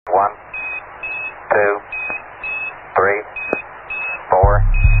1, 2, 3, 4.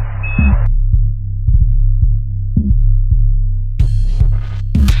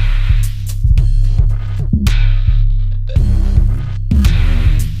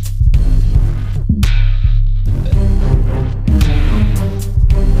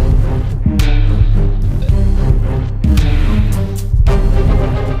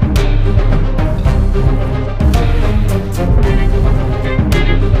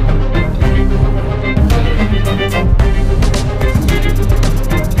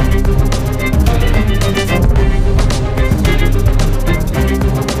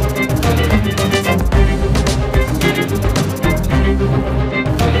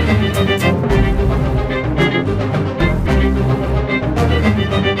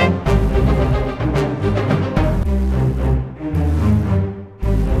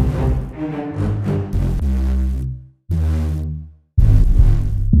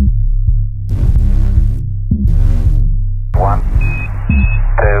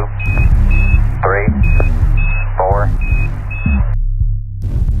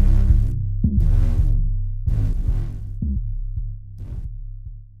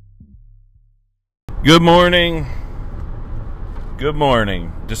 Good morning. Good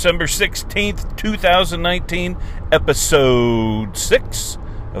morning. December 16th, 2019, episode 6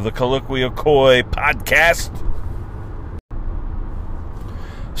 of the Colloquial Coy podcast.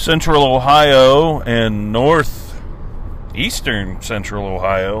 Central Ohio and northeastern Central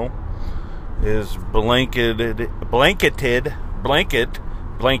Ohio is blanket. It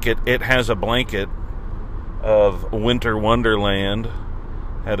has a blanket of winter wonderland.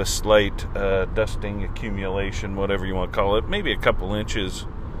 Had a slight dusting accumulation, whatever you want to call it, maybe a couple inches.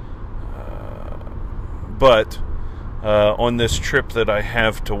 But on this trip that I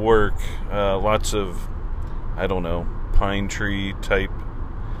have to work, lots of, pine tree type.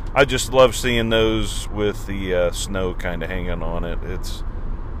 I just love seeing those with the snow kind of hanging on it. It's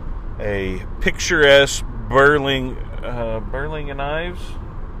a picturesque Irving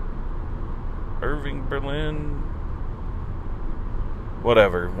Berlin.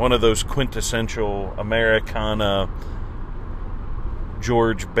 Whatever, one of those quintessential Americana,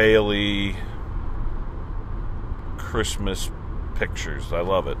 George Bailey Christmas pictures. I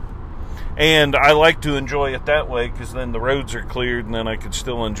love it. And I like to enjoy it that way because then the roads are cleared and then I can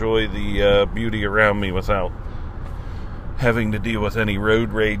still enjoy the beauty around me without having to deal with any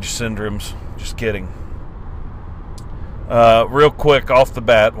road rage syndromes. Just kidding. Real quick, off the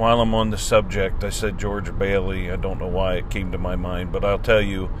bat, while I'm on the subject, I said George Bailey. I don't know why it came to my mind, but I'll tell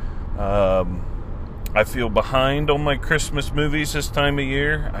you, I feel behind on my Christmas movies this time of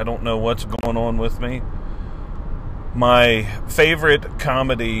year. I don't know what's going on with me. My favorite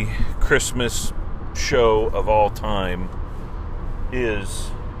comedy Christmas show of all time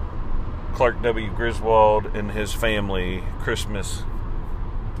is Clark W. Griswold and his family Christmas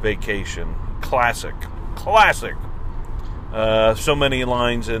Vacation. Classic. So many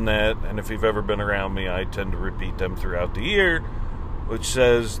lines in that, and if you've ever been around me, I tend to repeat them throughout the year, which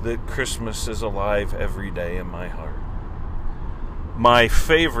says that Christmas is alive every day in my heart. My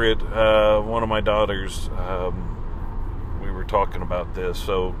favorite, one of my daughters, we were talking about this,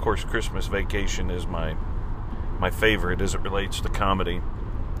 so of course Christmas Vacation is my favorite as it relates to comedy.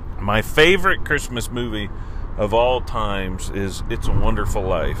 My favorite Christmas movie of all times is It's a Wonderful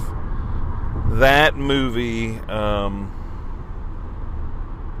Life. That movie,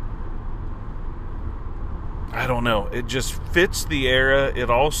 I don't know. It just fits the era. It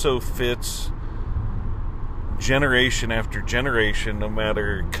also fits generation after generation, no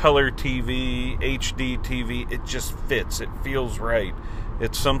matter color TV, HD TV. It just fits. It feels right.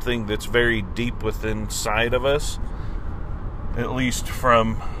 It's something that's very deep within inside of us, at least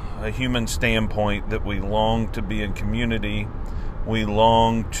from a human standpoint, that we long to be in community. We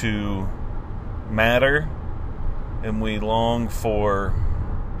long to matter, and we long for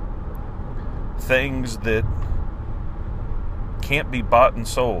things that can't be bought and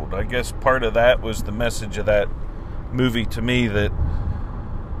sold. I guess part of that was the message of that movie to me, that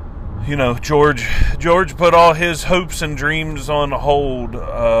George put all his hopes and dreams on hold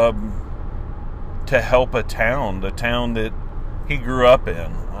to help the town that he grew up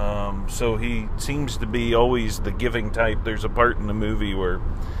in. So he seems to be always the giving type. There's a part in the movie where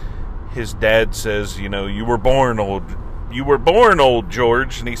his dad says, you were born old,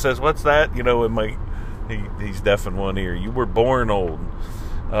 George. And he says, what's that? He's deaf in one ear. You were born old.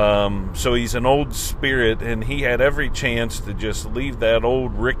 So he's an old spirit, and he had every chance to just leave that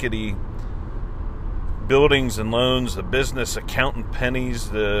old rickety buildings and loans, the business accountant pennies,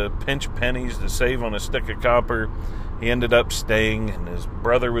 the pinch pennies to save on a stick of copper, he ended up staying, and his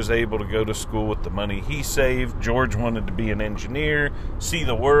brother was able to go to school with the money he saved. George wanted to be an engineer, see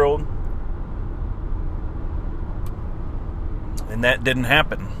the world, and that didn't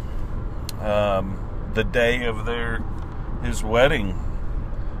happen. The day of his wedding,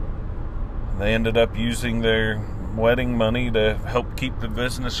 they ended up using their wedding money to help keep the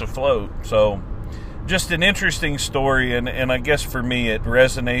business afloat. So just an interesting story, and I guess for me it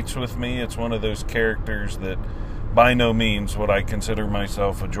resonates with me. It's one of those characters that by no means would I consider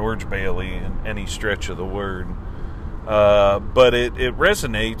myself a George Bailey in any stretch of the word, but it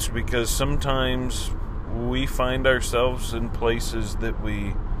resonates because sometimes we find ourselves in places that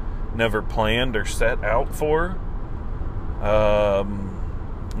we never planned or set out for.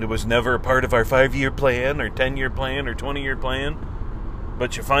 It was never a part of our 5-year plan or 10-year plan or 20-year plan,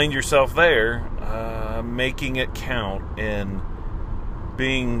 but you find yourself there, making it count and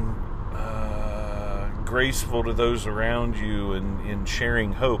being graceful to those around you and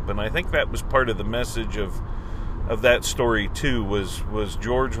sharing hope. And I think that was part of the message of that story too, was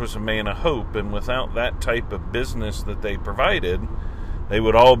George was a man of hope, and without that type of business that they provided, they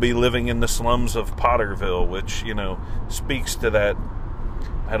would all be living in the slums of Potterville, which, speaks to that,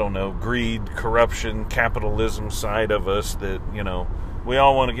 I don't know, greed, corruption, capitalism side of us that, we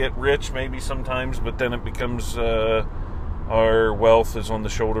all want to get rich maybe sometimes, but then it becomes our wealth is on the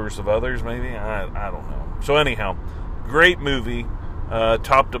shoulders of others maybe. I don't know. So anyhow, great movie,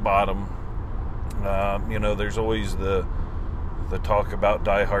 top to bottom. There's always the talk about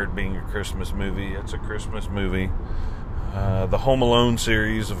Die Hard being a Christmas movie. It's a Christmas movie. The Home Alone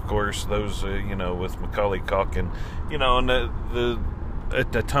series, of course, those, with Macaulay Culkin, and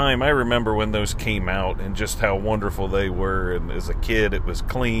at the time, I remember when those came out and just how wonderful they were. And as a kid, it was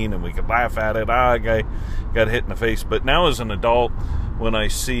clean and we could laugh at it. I got hit in the face. But now as an adult, when I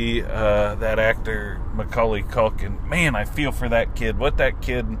see that actor, Macaulay Culkin, man, I feel for that kid. What that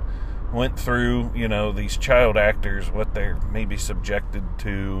kid went through, these child actors, what they're maybe subjected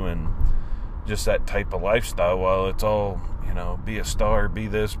to, and just that type of lifestyle. While it's all, be a star, be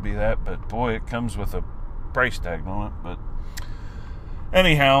this, be that. But boy, it comes with a price tag on it. But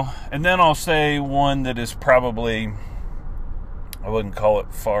anyhow, and then I'll say one that is probably, I wouldn't call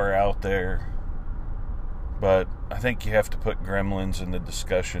it far out there, but I think you have to put Gremlins in the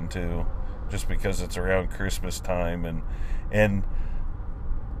discussion too, just because it's around Christmas time, and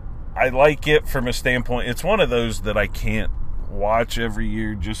I like it from a standpoint, it's one of those that I can't watch every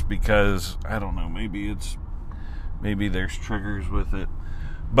year just because, I don't know, maybe there's triggers with it,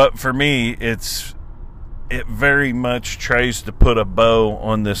 but for me, it very much tries to put a bow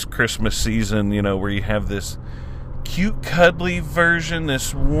on this Christmas season, where you have this cute, cuddly version,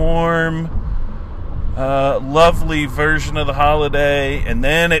 this warm, lovely version of the holiday, and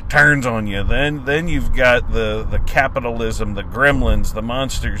then it turns on you. Then you've got the capitalism, the gremlins, the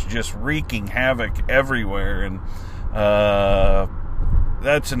monsters just wreaking havoc everywhere, and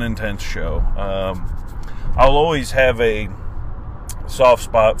that's an intense show. I'll always have a soft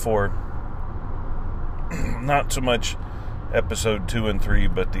spot for not so much episode 2 and 3,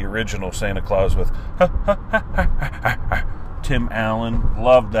 but the original Santa Claus with Tim Allen.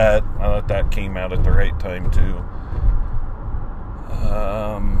 Loved that. I thought that came out at the right time too.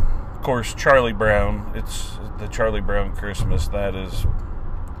 Of course, Charlie Brown. It's the Charlie Brown Christmas. That is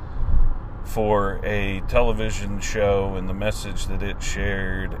for a television show and the message that it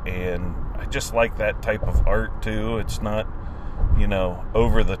shared, and I just like that type of art too. It's not,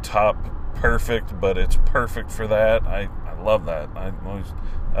 over the top perfect, but it's perfect for that. I love that.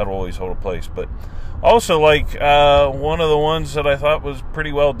 That'll always hold a place. But also, like, one of the ones that I thought was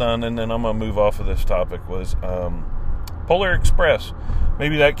pretty well done, and then I'm gonna move off of this topic, was Polar Express.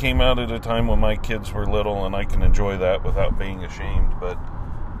 Maybe that came out at a time when my kids were little, and I can enjoy that without being ashamed. But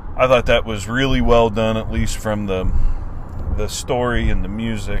I thought that was really well done, at least from the story and the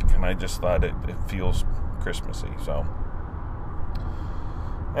music, and I just thought it feels Christmassy. So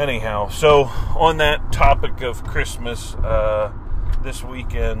anyhow, so on that topic of Christmas, this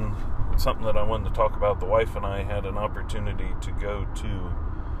weekend, it's something that I wanted to talk about. The wife and I had an opportunity to go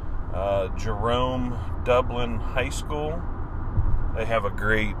to Jerome Dublin High School. They have a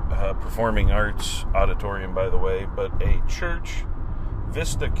great performing arts auditorium, by the way, but a church,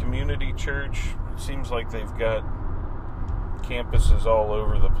 Vista Community Church. It seems like they've got campuses all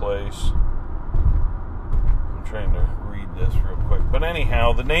over the place. I'm trying to read this real quick. But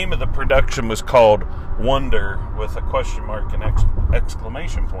anyhow, the name of the production was called Wonder, with a question mark and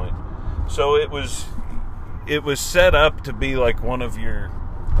exclamation point. So it was set up to be like one of your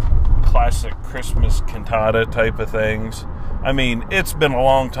classic Christmas cantata type of things. I mean, it's been a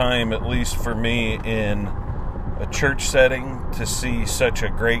long time, at least for me, in a church setting to see such a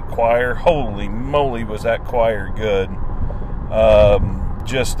great choir. Holy moly, was that choir good.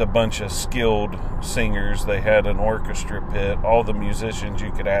 Just a bunch of skilled singers. They had an orchestra pit, all the musicians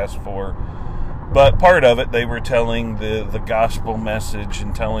you could ask for. But part of it, they were telling the gospel message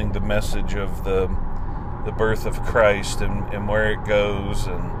and telling the message of the birth of Christ and where it goes.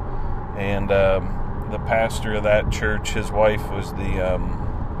 And the pastor of that church, his wife was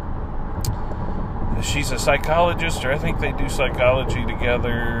she's a psychologist, or I think they do psychology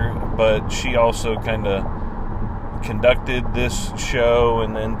together, but she also kind of conducted this show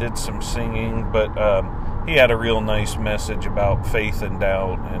and then did some singing. But he had a real nice message about faith and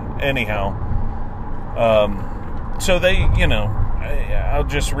doubt. And anyhow, so they, I'll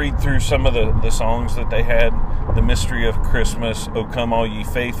just read through some of the songs that they had. The Mystery of Christmas, O Come All Ye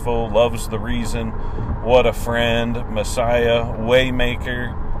Faithful, Love's the Reason, What a Friend, Messiah,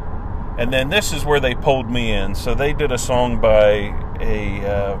 Waymaker. And then this is where they pulled me in. So they did a song by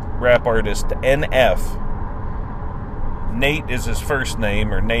a rap artist, NF. Nate is his first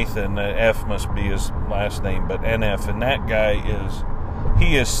name, or Nathan. F must be his last name, but NF. And that guy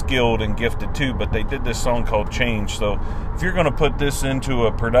he is skilled and gifted too, but they did this song called Change. So if you're going to put this into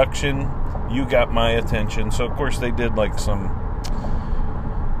a production, you got my attention. So of course they did like some,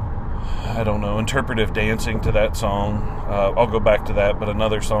 I don't know, interpretive dancing to that song. I'll go back to that, but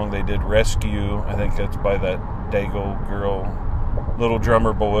another song they did, Rescue. I think that's by that Daigle girl. Little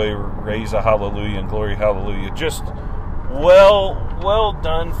Drummer Boy, Raise a Hallelujah and Glory Hallelujah. Just well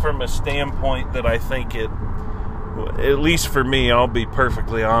done from a standpoint that I think it, at least for me, I'll be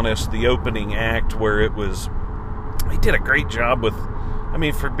perfectly honest, the opening act where they did a great job with,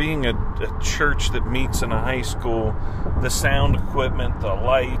 for being a church that meets in a high school, the sound equipment, the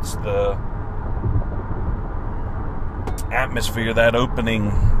lights, the atmosphere, that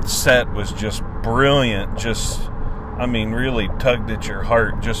opening set was just brilliant. Just, really tugged at your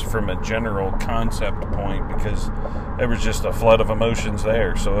heart just from a general concept point, because there was just a flood of emotions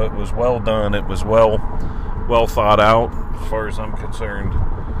there. So it was well done. It was well thought out, as far as I'm concerned.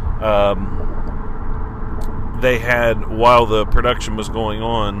 They had, while the production was going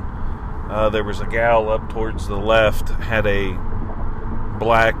on, there was a gal up towards the left, had a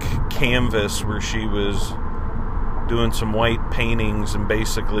black canvas where she was doing some white paintings and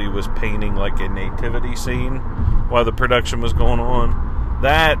basically was painting like a nativity scene while the production was going on.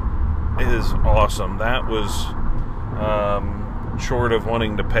 That is awesome. That was, short of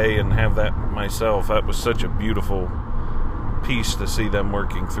wanting to pay and have that myself, that was such a beautiful piece to see them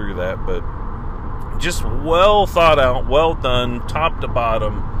working through that. But just well thought out, well done, top to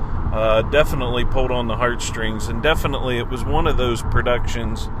bottom. Definitely pulled on the heartstrings, and definitely it was one of those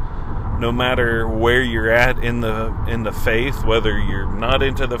productions, no matter where you're at in the faith, whether you're not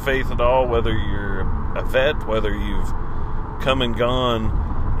into the faith at all, whether you're a vet, whether you've come and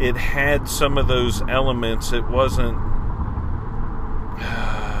gone, it had some of those elements. It wasn't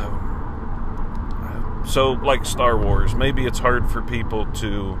so like Star Wars. Maybe it's hard for people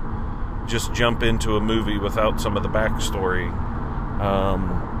to just jump into a movie without some of the backstory.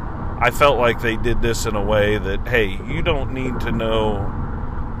 I felt like they did this in a way that, hey, you don't need to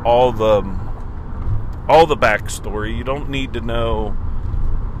know all the backstory. You don't need to know.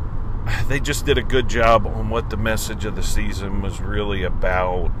 They just did a good job on what the message of the season was really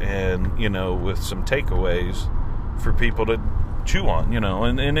about, and with some takeaways for people to chew on,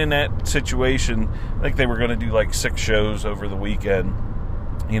 and in that situation, I think they were going to do like 6 shows over the weekend,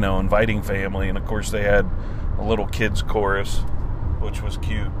 inviting family, and of course they had a little kids chorus, which was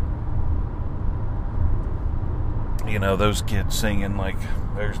cute. Those kids singing like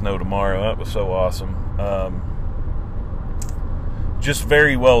there's no tomorrow. That was so awesome. Just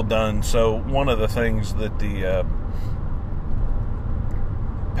very well done. So one of the things that the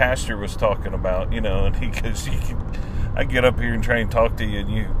pastor was talking about, and he goes, I get up here and try and talk to you,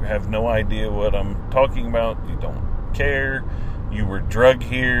 and you have no idea what I'm talking about. You don't care. You were drug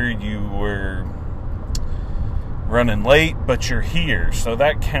here. You were running late, but you're here. So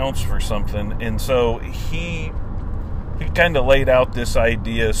that counts for something. And so he kind of laid out this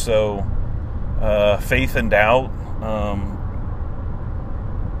idea. So faith and doubt,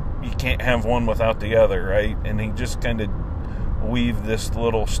 you can't have one without the other, right? And he just kind of weaved this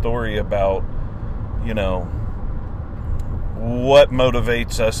little story about, what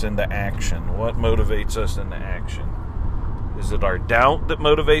motivates us into action? What motivates us into action? Is it our doubt that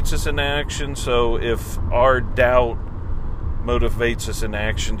motivates us into action? So if our doubt motivates us in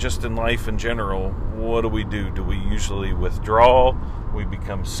action, just in life in general, what do? Do we usually withdraw? We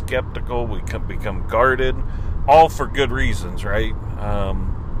become skeptical. We become guarded, all for good reasons, right?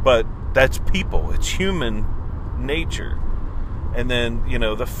 But that's people. It's human nature. And then,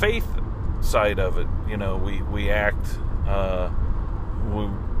 the faith side of it, we act, we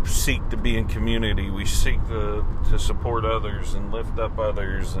seek to be in community, we seek to support others and lift up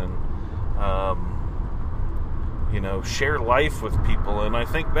others and, share life with people. And I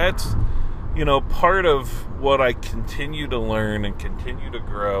think that's, part of what I continue to learn and continue to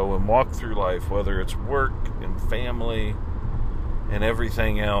grow and walk through life, whether it's work and family and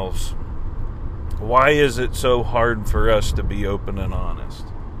everything else. Why is it so hard for us to be open and honest?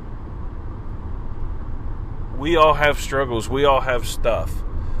 We all have struggles. We all have stuff.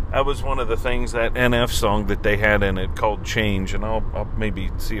 That was one of the things, that NF song that they had in it called Change. And I'll maybe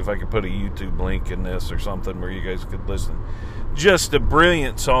see if I can put a YouTube link in this or something where you guys could listen. Just a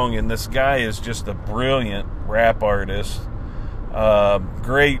brilliant song. And this guy is just a brilliant rap artist.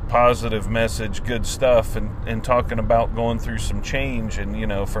 Great positive message, good stuff. And talking about going through some change.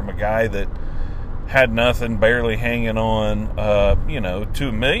 And, from a guy that had nothing, barely hanging on, to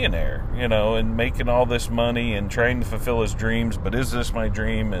a millionaire, and making all this money and trying to fulfill his dreams. But is this my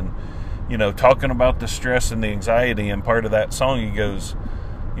dream? And, talking about the stress and the anxiety. And part of that song, he goes,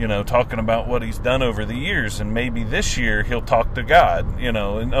 talking about what he's done over the years. And maybe this year he'll talk to God,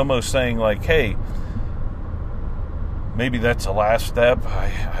 and almost saying like, hey, maybe that's the last step.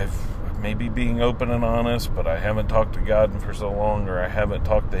 I've maybe being open and honest, but I haven't talked to God for so long, or I haven't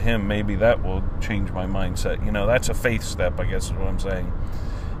talked to Him. Maybe that will change my mindset. That's a faith step, I guess is what I'm saying.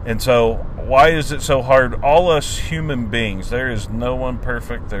 And so, why is it so hard? All us human beings, there is no one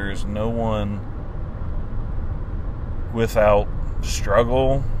perfect. There is no one without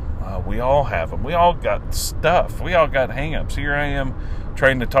struggle. We all have them. We all got stuff. We all got hang-ups. Here I am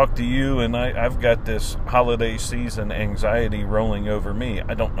trying to talk to you, and I've got this holiday season anxiety rolling over me.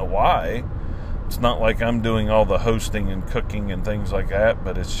 I don't know why. It's not like I'm doing all the hosting and cooking and things like that,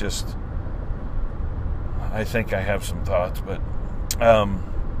 but it's just, I think I have some thoughts, but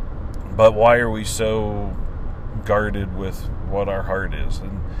why are we so guarded with what our heart is?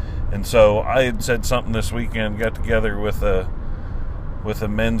 And so I had said something this weekend, got together with a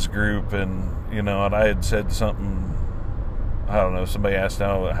men's group, and and I had said something, I don't know, somebody asked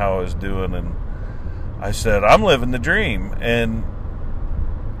how I was doing, and I said, I'm living the dream. And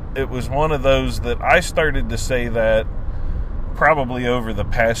it was one of those that I started to say that probably over the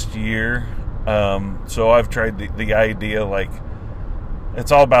past year. So I've tried the idea, like,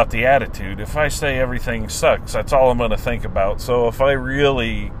 it's all about the attitude. If I say everything sucks, that's all I'm going to think about. So if I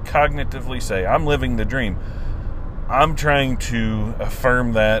really cognitively say, I'm living the dream, I'm trying to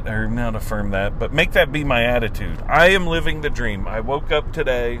affirm that, or not affirm that, but make that be my attitude. I am living the dream. I woke up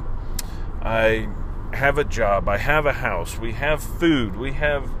today. I have a job. I have a house. We have food. We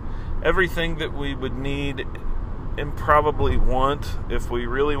have everything that we would need and probably want if we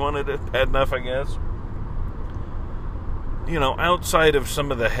really wanted it bad enough, I guess. Outside of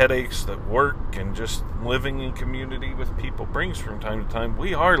some of the headaches that work and just living in community with people brings from time to time,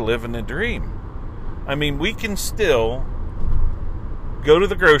 we are living a dream. I mean, we can still go to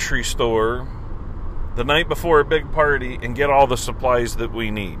the grocery store the night before a big party and get all the supplies that we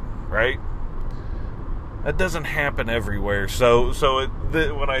need, right? That doesn't happen everywhere. So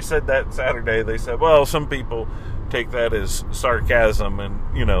when I said that Saturday, they said, well, some people take that as sarcasm. And,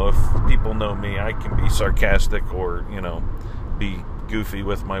 if people know me, I can be sarcastic or, be goofy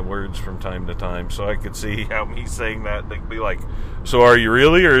with my words from time to time. So I could see how me saying that, they'd be like, so are you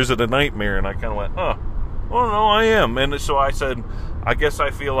really, or is it a nightmare? And I kind of went, well, no, I am. And so I said, I guess I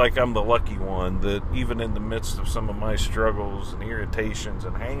feel like I'm the lucky one, that even in the midst of some of my struggles and irritations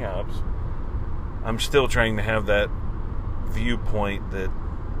and hang-ups, I'm still trying to have that viewpoint that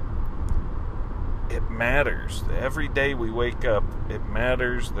it matters. Every day we wake up, it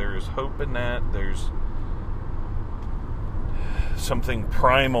matters. There's hope in that. There's something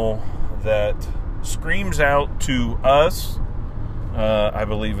primal that screams out to us. I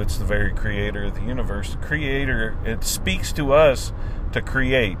believe it's the very creator of the universe. Creator, it speaks to us to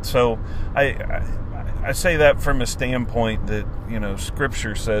create. So I say that from a standpoint that,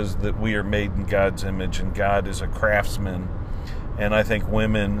 Scripture says that we are made in God's image, and God is a craftsman. And I think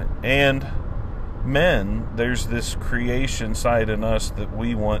women and men, there's this creation side in us that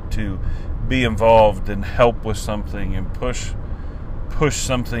we want to be involved and help with something and push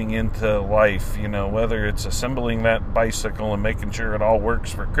something into life, whether it's assembling that bicycle and making sure it all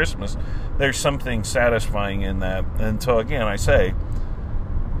works for Christmas. There's something satisfying in that. And so again, I say,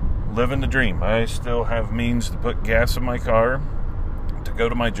 living the dream. I still have means to put gas in my car, to go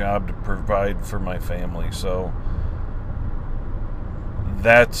to my job, to provide for my family. So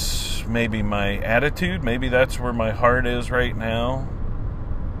that's maybe my attitude. Maybe that's where my heart is right now.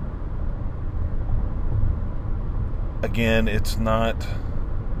 again, it's not...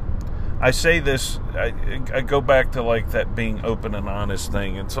 I say this, I go back to like that being open and honest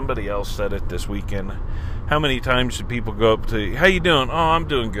thing, and somebody else said it this weekend. How many times do people go up to you, how you doing? Oh, I'm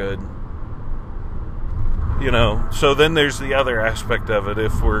doing good. You know, so then there's the other aspect of it.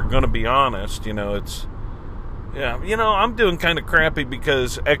 If we're going to be honest, you know, it's, yeah, you know, I'm doing kind of crappy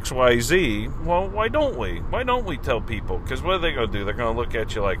because XYZ. Well, why don't we? Why don't we tell people? Because what are they going to do? They're going to look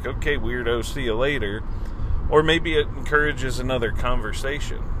at you like, okay, weirdo, see you later. Or maybe it encourages another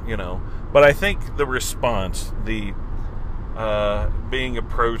conversation, you know. But I think the response, the being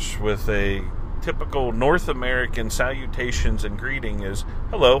approached with a typical North American salutations and greeting is,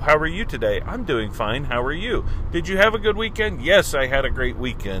 hello, how are you today? I'm doing fine, how are you? Did you have a good weekend? Yes, I had a great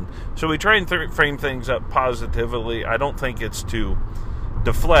weekend. So we try and frame things up positively. I don't think it's to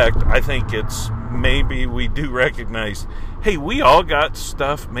deflect. I think it's maybe we do recognize, hey, we all got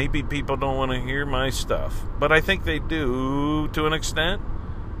stuff. Maybe people don't want to hear my stuff. But I think they do to an extent,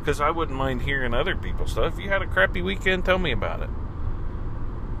 because I wouldn't mind hearing other people's stuff. If you had a crappy weekend, tell me about it.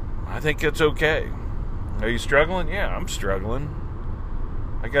 I think it's okay. Are you struggling? Yeah, I'm struggling.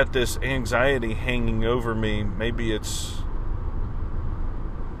 I got this anxiety hanging over me. Maybe it's...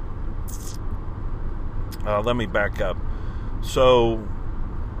 let me back up. So,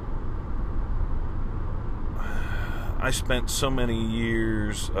 I spent so many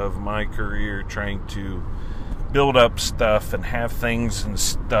years of my career trying to build up stuff and have things and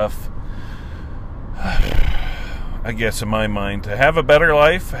stuff, I guess in my mind, to have a better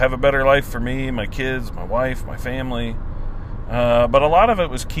life for me, my kids, my wife, my family. But a lot of it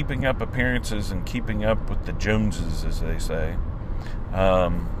was keeping up appearances and keeping up with the Joneses, as they say.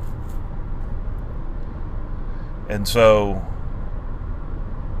 And so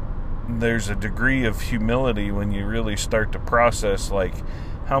there's a degree of humility when you really start to process, like,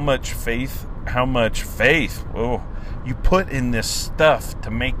 how much faith you put in this stuff to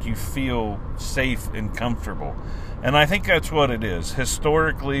make you feel safe and comfortable. And I think that's what it is.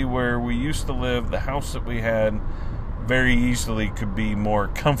 Historically, where we used to live, the house that we had very easily could be more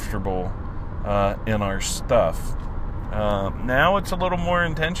comfortable in our stuff. Now it's a little more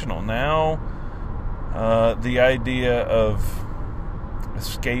intentional. Now the idea of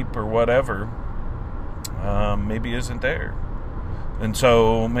escape or whatever maybe isn't there. And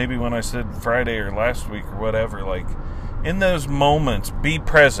so maybe when I said Friday or last week or whatever, like, in those moments, be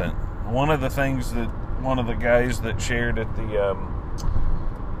present. One of the things that one of the guys that shared at the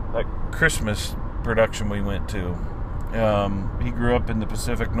that Christmas production we went to, he grew up in the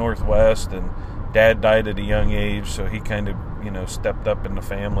Pacific Northwest, and Dad died at a young age, so he kind of, you know, stepped up in the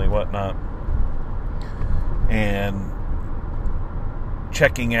family, whatnot. And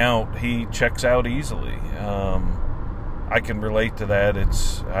checking out, he checks out easily. I can relate to that.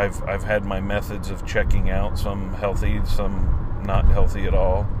 I've had my methods of checking out, some healthy, some not healthy at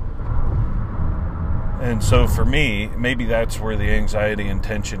all. And so for me, maybe that's where the anxiety and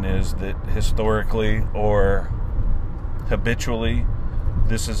tension is, that historically or habitually,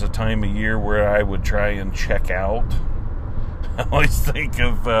 this is a time of year where I would try and check out. I always think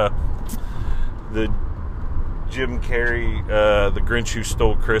of the Jim Carrey, The Grinch Who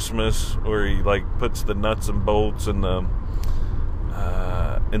Stole Christmas, where he like puts the nuts and bolts in the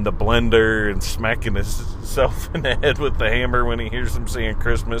blender and smacking himself in the head with the hammer when he hears them saying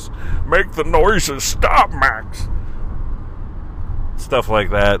Christmas. Make the noises stop, Max. Stuff like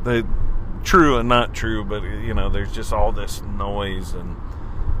that. True and not true, but you know, there's just all this noise, and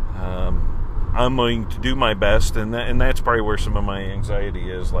I'm going to do my best, and that's probably where some of my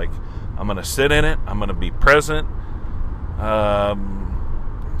anxiety is. Like, I'm going to sit in it. I'm going to be present.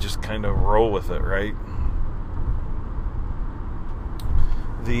 Just kind of roll with it, right?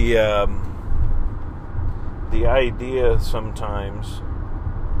 The idea sometimes,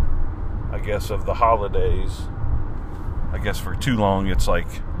 I guess, of the holidays, I guess for too long, it's like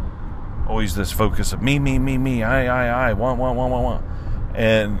always this focus of me, I, want.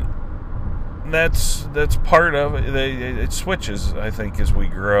 And that's part of it. It switches, I think, as we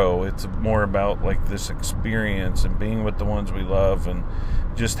grow. It's more about like this experience and being with the ones we love, and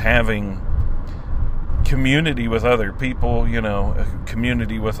just having community with other people, you know, a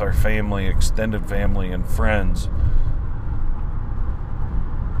community with our family, extended family and friends.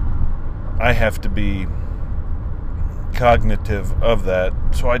 I have to be cognitive of that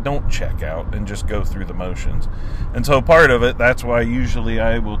so I don't check out and just go through the motions. And so part of it, that's why usually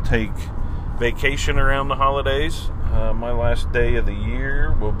I will take vacation around the holidays. My last day of the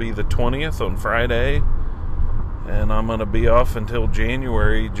year will be the 20th on Friday, and I'm going to be off until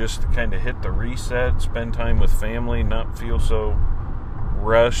January just to kind of hit the reset, spend time with family, not feel so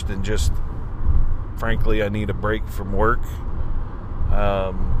rushed, and just frankly, I need a break from work,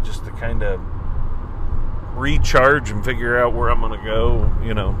 just to kind of recharge and figure out where I'm going to go,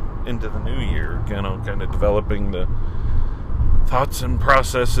 into the new year, kind of developing the thoughts and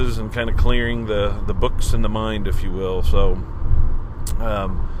processes and kind of clearing the books in the mind, if you will. So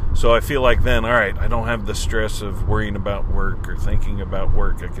I feel like then, all right, I don't have the stress of worrying about work or thinking about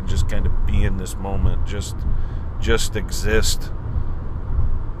work. I can just kind of be in this moment, just exist.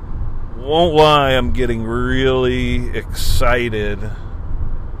 Won't lie, I'm getting really excited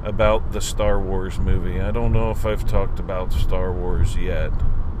about the Star Wars movie. I don't know if I've talked about Star Wars yet.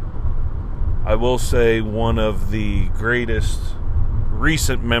 I will say one of the greatest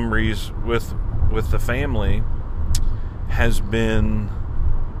recent memories with the family has been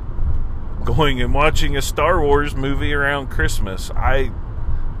going and watching a Star Wars movie around Christmas. I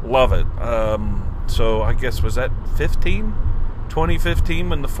love it. So I guess, was that 2015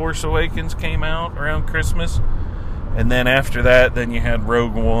 when The Force Awakens came out around Christmas? And then after that, then you had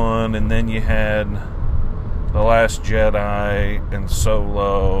Rogue One, and then you had The Last Jedi and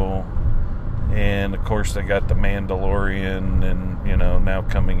Solo, and of course they got The Mandalorian, and now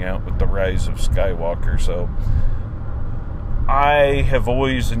coming out with The Rise of Skywalker. So I have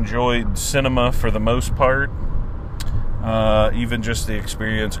always enjoyed cinema for the most part. Even just the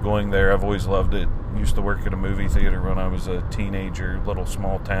experience going there, I've always loved it. Used to work at a movie theater when I was a teenager, little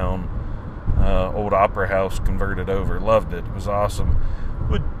small town, old opera house converted over. Loved it. It was awesome.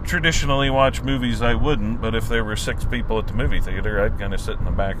 Would traditionally watch movies I wouldn't, but if there were 6 people at the movie theater, I'd kind of sit in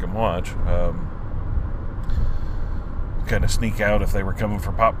the back and watch. Kind of sneak out if they were coming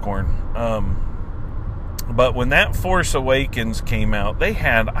for popcorn. But when that Force Awakens came out, they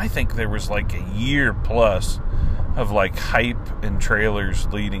had, I think there was like a year plus of like hype and trailers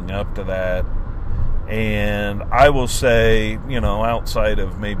leading up to that. And I will say, outside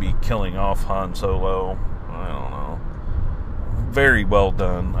of maybe killing off Han Solo, I don't know, very well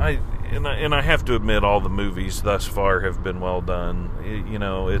done. I have to admit, all the movies thus far have been well done.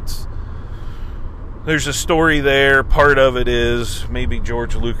 There's a story there. Part of it is maybe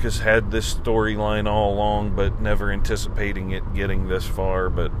George Lucas had this storyline all along, but never anticipating it getting this far.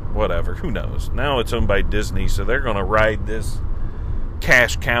 But whatever, who knows? Now it's owned by Disney, so they're going to ride this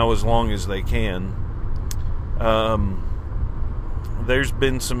cash cow as long as they can. There's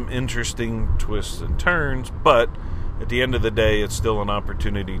been some interesting twists and turns, but at the end of the day, it's still an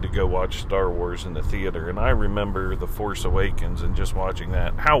opportunity to go watch Star Wars in the theater. And I remember The Force Awakens and just watching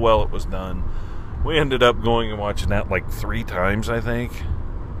that, how well it was done. We ended up going and watching that like 3 times, I think.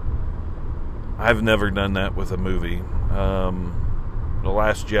 I've never done that with a movie. The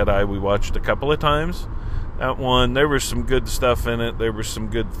Last Jedi we watched a couple of times. That one, there was some good stuff in it. There were some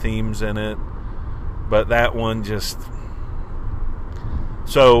good themes in it. But that one just...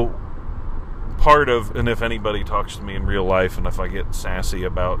 So, part of... And if anybody talks to me in real life, and if I get sassy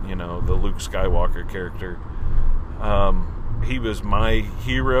about, the Luke Skywalker character, he was my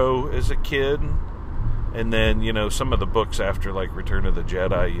hero as a kid. And then, some of the books after, like, Return of the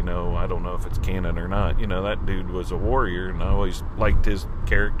Jedi, I don't know if it's canon or not. That dude was a warrior, and I always liked his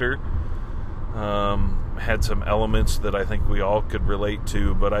character. Had some elements that I think we all could relate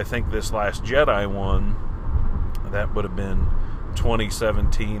to, but I think this Last Jedi one, that would have been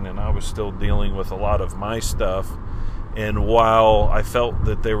 2017, and I was still dealing with a lot of my stuff. And while I felt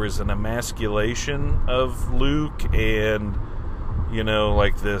that there was an emasculation of Luke and,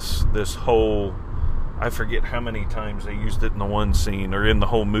 like this whole... I forget how many times they used it in the one scene, or in the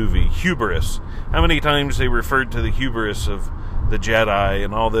whole movie, hubris. How many times they referred to the hubris of the Jedi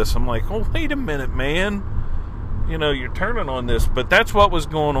and all this. I'm like, oh, wait a minute, man. You're turning on this. But that's what was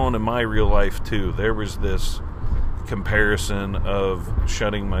going on in my real life, too. There was this comparison of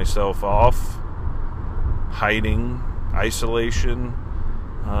shutting myself off, hiding, isolation.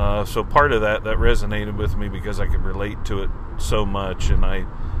 So part of that resonated with me because I could relate to it so much, and I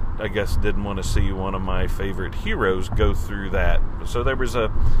guess didn't want to see one of my favorite heroes go through that. So there was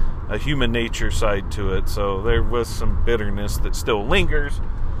a human nature side to it. So there was some bitterness that still lingers.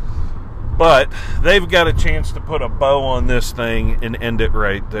 But they've got a chance to put a bow on this thing and end it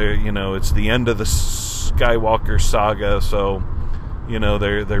right. There, it's the end of the Skywalker saga. So,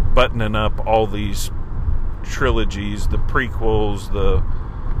 they're buttoning up all these trilogies, the prequels, the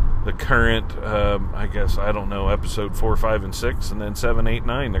current, I guess, I don't know, episode 4, 5, and 6, and then 7, 8,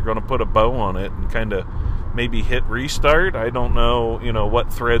 9. They're going to put a bow on it and kind of maybe hit restart. I don't know,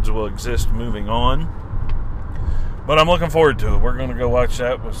 what threads will exist moving on. But I'm looking forward to it. We're going to go watch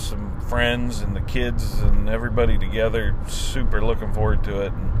that with some friends and the kids and everybody together. Super looking forward to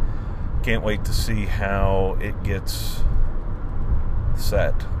it, and can't wait to see how it gets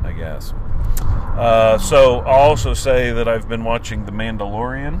set, I guess. So I'll also say that I've been watching The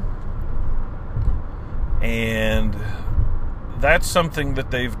Mandalorian, and that's something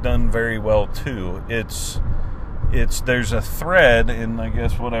that they've done very well too. There's a thread in, I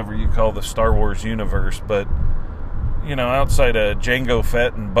guess, whatever you call the Star Wars universe, but outside of Jango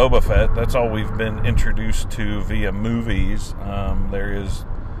Fett and Boba Fett, that's all we've been introduced to via movies. There is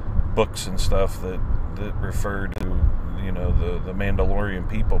books and stuff that refer to the Mandalorian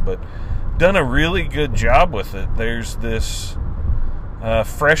people, but done a really good job with it. There's this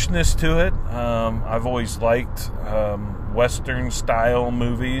freshness to it. I've always liked Western style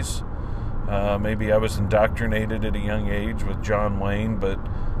movies. Maybe I was indoctrinated at a young age with John Wayne, but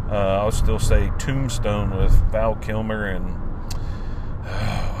I'll still say Tombstone with Val Kilmer and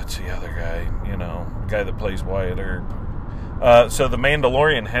what's the other guy? The guy that plays Wyatt Earp. So The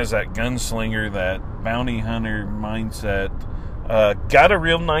Mandalorian has that gunslinger, that bounty hunter mindset. Got a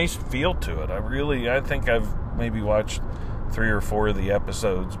real nice feel to it. I think I've maybe watched 3 or 4 of the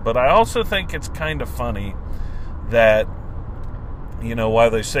episodes, but I also think it's kind of funny that while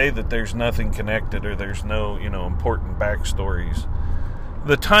they say that there's nothing connected or there's no important backstories,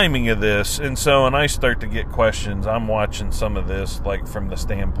 the timing of this, and I start to get questions. I'm watching some of this like from the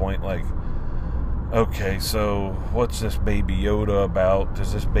standpoint like, okay, so what's this Baby Yoda about?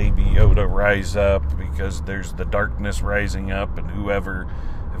 Does this Baby Yoda rise up because there's the darkness rising up, and whoever,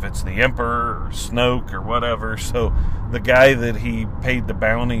 if it's the Emperor or Snoke or whatever, so the guy that he paid the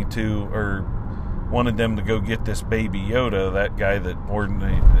bounty to or wanted them to go get this Baby Yoda, that guy that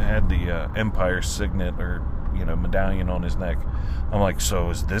had the Empire signet or medallion on his neck, I'm like, so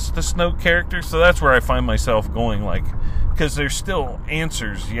is this the Snoke character? So that's where I find myself going, like, because there's still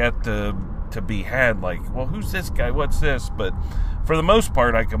answers yet to be had, like, well, who's this guy? What's this? But for the most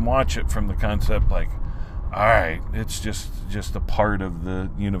part, I can watch it from the concept, like, all right, it's just a part of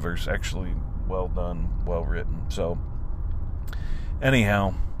the universe. Actually, well done, well written. So,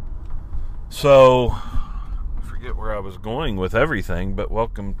 anyhow, I forget where I was going with everything, but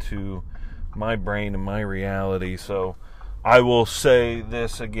welcome to my brain and my reality. So, I will say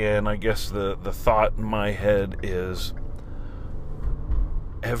this again. I guess the thought in my head is,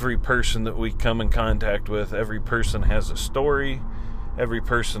 every person that we come in contact with, every person has a story. Every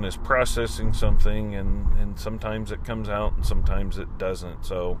person is processing something, and sometimes it comes out and sometimes it doesn't.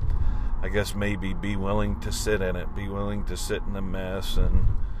 So I guess maybe be willing to sit in it, be willing to sit in the mess. And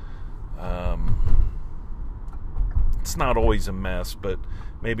it's not always a mess, but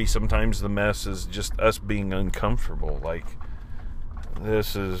maybe sometimes the mess is just us being uncomfortable. Like,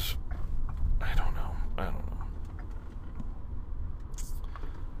 this is, I don't know.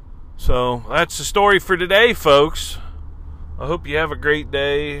 So that's the story for today, folks. I hope you have a great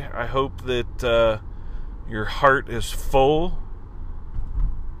day. I hope that your heart is full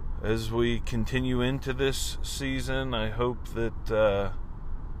as we continue into this season. I hope that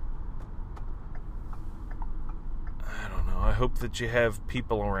I hope that you have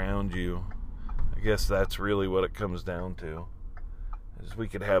people around you. I guess that's really what it comes down to. Is we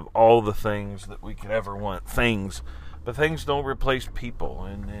could have all the things that we could ever want. Things. But things don't replace people.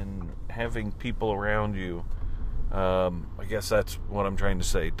 And having people around you, I guess that's what I'm trying to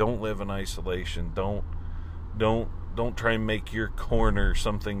say. Don't live in isolation. Don't try and make your corner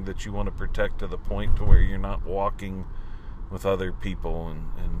something that you want to protect to the point to where you're not walking with other people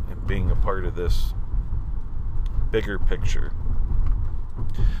and being a part of this bigger picture.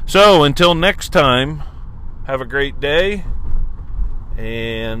 So until next time, have a great day,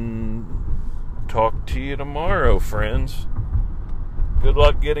 and talk to you tomorrow, friends. Good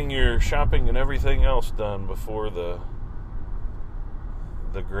luck getting your shopping and everything else done before the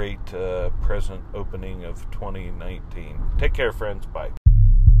great present opening of 2019. Take care, friends. Bye.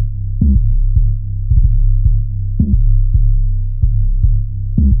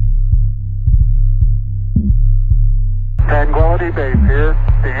 Tranquility Base here.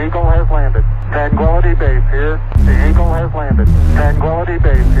 The Eagle has landed. Tranquility Base here. The Eagle has landed. Tranquility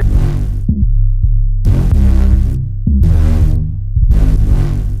Base here.